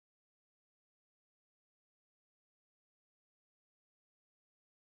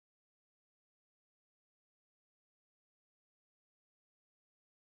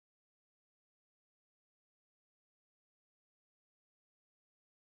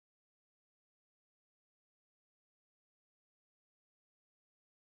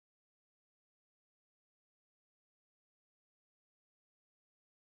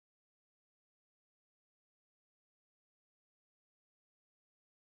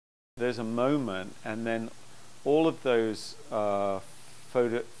there's a moment, and then all of those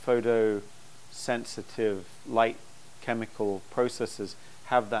photosensitive light chemical processes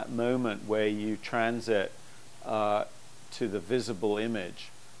have that moment where you transit to the visible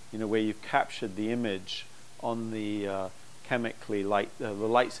image, where you've captured the image on the chemically the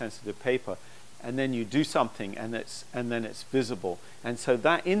light sensitive paper, and then you do something, and then it's visible. And so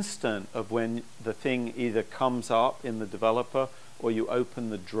that instant of when the thing either comes up in the developer or you open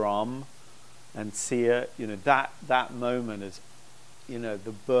the drum and see it, that moment is,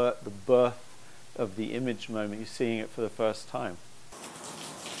 the birth of the image moment. You're seeing it for the first time.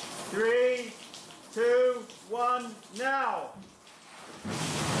 3, 2, 1, now!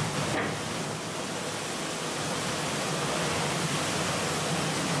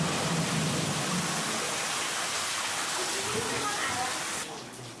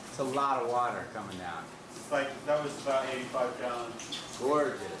 It's a lot of water coming down. It's like, that was about 85 gallons.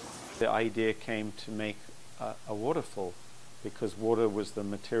 Gorgeous. The idea came to make a waterfall, because water was the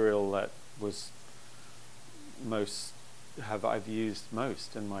material that was I've used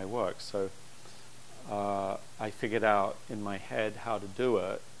most in my work. So I figured out in my head how to do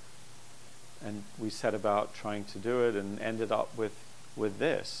it, and we set about trying to do it, and ended up with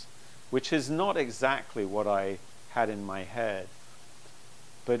this, which is not exactly what I had in my head,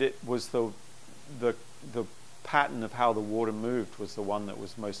 but it was the pattern of how the water moved was the one that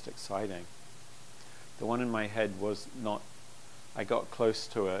was most exciting. The one in my head was not. I got close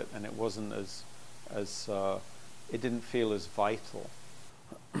to it, and it wasn't as it didn't feel as vital.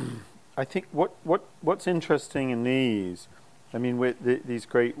 I think what's interesting in these, I mean, with these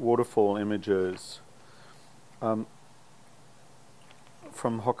great waterfall images from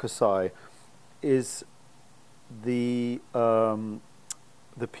Hokusai, is the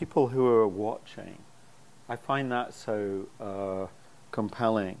people who are watching. I find that so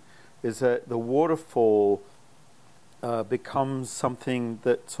compelling, is that the waterfall becomes something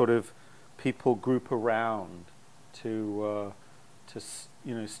that sort of people group around to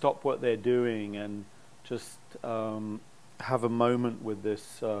stop what they're doing and just have a moment with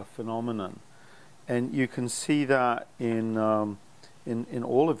this phenomenon. And you can see that in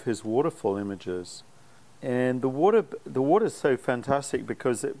all of his waterfall images. And the water is so fantastic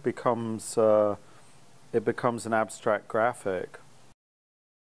because it becomes an abstract graphic.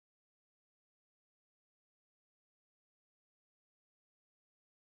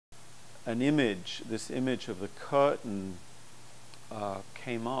 This image of the curtain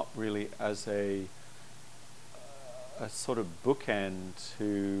came up really as a sort of bookend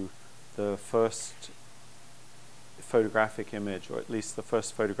to the first photographic image, or at least the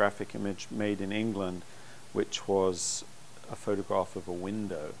first photographic image made in England, which was a photograph of a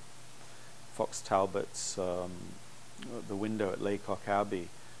window. Fox Talbot's The Window at Laycock Abbey.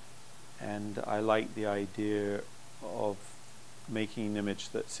 And I liked the idea of making an image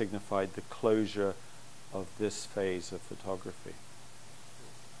that signified the closure of this phase of photography.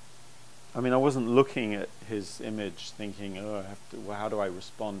 I mean, I wasn't looking at his image thinking, oh, how do I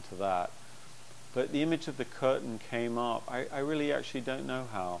respond to that? But the image of the curtain came up. I really actually don't know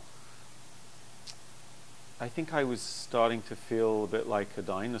how. I think I was starting to feel a bit like a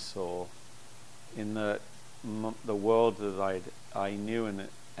dinosaur, in that the world that I knew and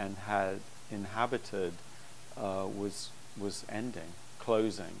had inhabited was ending,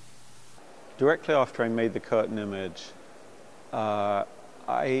 closing. Directly after I made the curtain image, I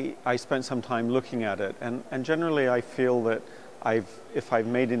spent some time looking at it, and generally I feel that if I've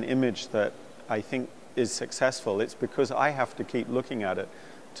made an image that I think is successful, it's because I have to keep looking at it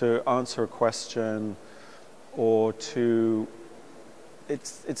to answer a question, or to,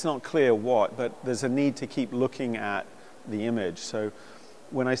 it's not clear what, but there's a need to keep looking at the image. So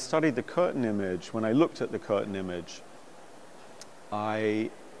when I studied the curtain image, when I looked at the curtain image, I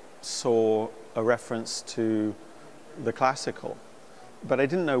saw a reference to the classical, but I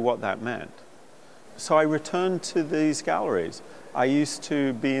didn't know what that meant. So I returned to these galleries. I used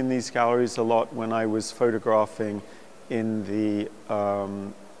to be in these galleries a lot when I was photographing in the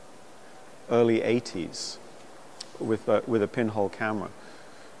early 80s with a pinhole camera.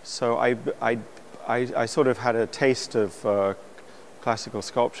 So I sort of had a taste of classical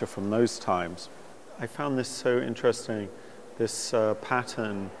sculpture from those times. I found this so interesting, this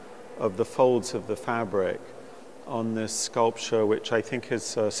pattern of the folds of the fabric on this sculpture, which I think is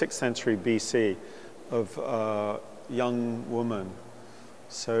 6th century BC, of a young woman.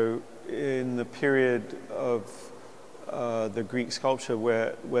 So in the period of the Greek sculpture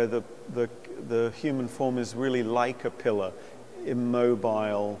where the human form is really like a pillar,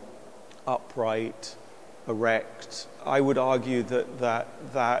 immobile, upright, erect. I would argue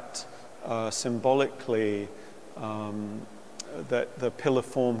that symbolically that the pillar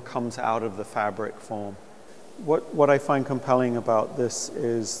form comes out of the fabric form. What I find compelling about this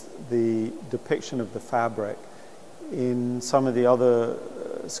is the depiction of the fabric. In some of the other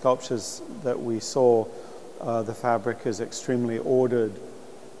sculptures that we saw, the fabric is extremely ordered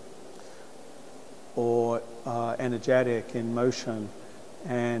or energetic in motion.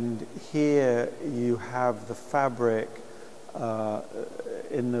 And here you have the fabric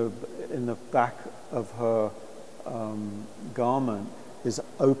in the back of her garment is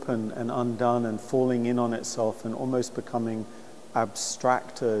open and undone and falling in on itself and almost becoming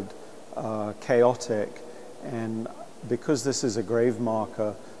abstracted, chaotic. And because this is a grave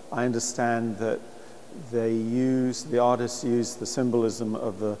marker, I understand that the artists use the symbolism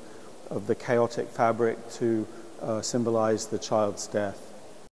of the chaotic fabric to symbolize the child's death.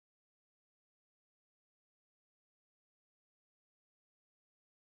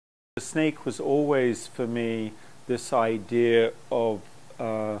 The snake was always, for me, this idea of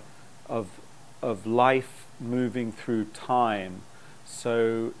life moving through time.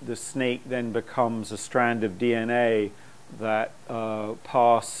 So the snake then becomes a strand of DNA that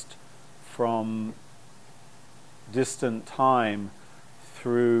passed from distant time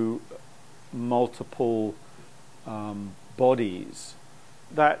through multiple bodies.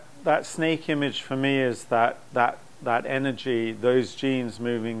 That snake image for me is that energy, those genes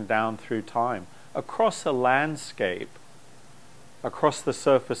moving down through time across a landscape, across the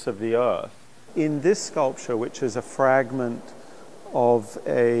surface of the earth. In this sculpture, which is a fragment of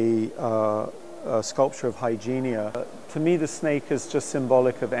a sculpture of Hygienia, to me the snake is just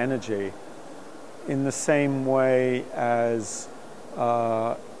symbolic of energy, in the same way as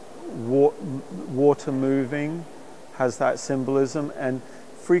water moving has that symbolism, and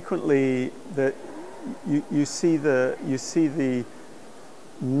frequently that you see the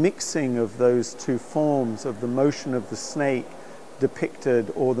mixing of those two forms, of the motion of the snake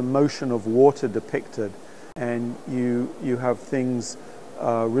depicted or the motion of water depicted, and you have things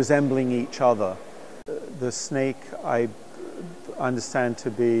resembling each other. The snake I understand to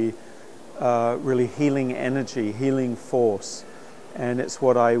be really healing energy, healing force, and it's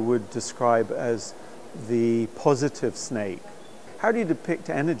what I would describe as the positive snake. How do you depict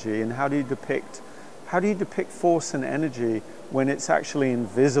energy, and how do you depict force and energy when it's actually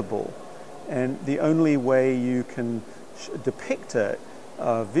invisible? And the only way you can depict it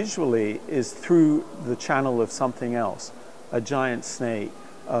visually is through the channel of something else, a giant snake,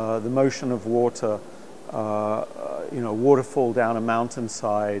 the motion of water, waterfall down a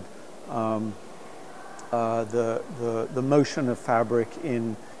mountainside, the motion of fabric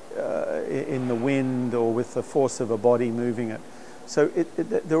in the wind or with the force of a body moving it. So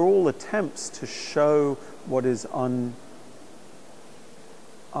they're all attempts to show what is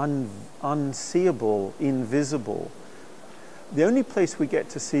unseeable, invisible. The only place we get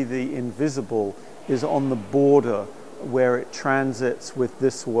to see the invisible is on the border where it transits with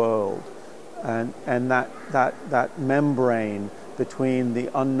this world, and that membrane between the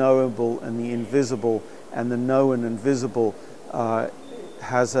unknowable and the invisible and the known and visible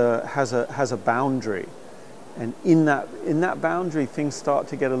has a boundary. And in that boundary, things start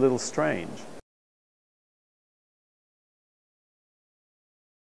to get a little strange.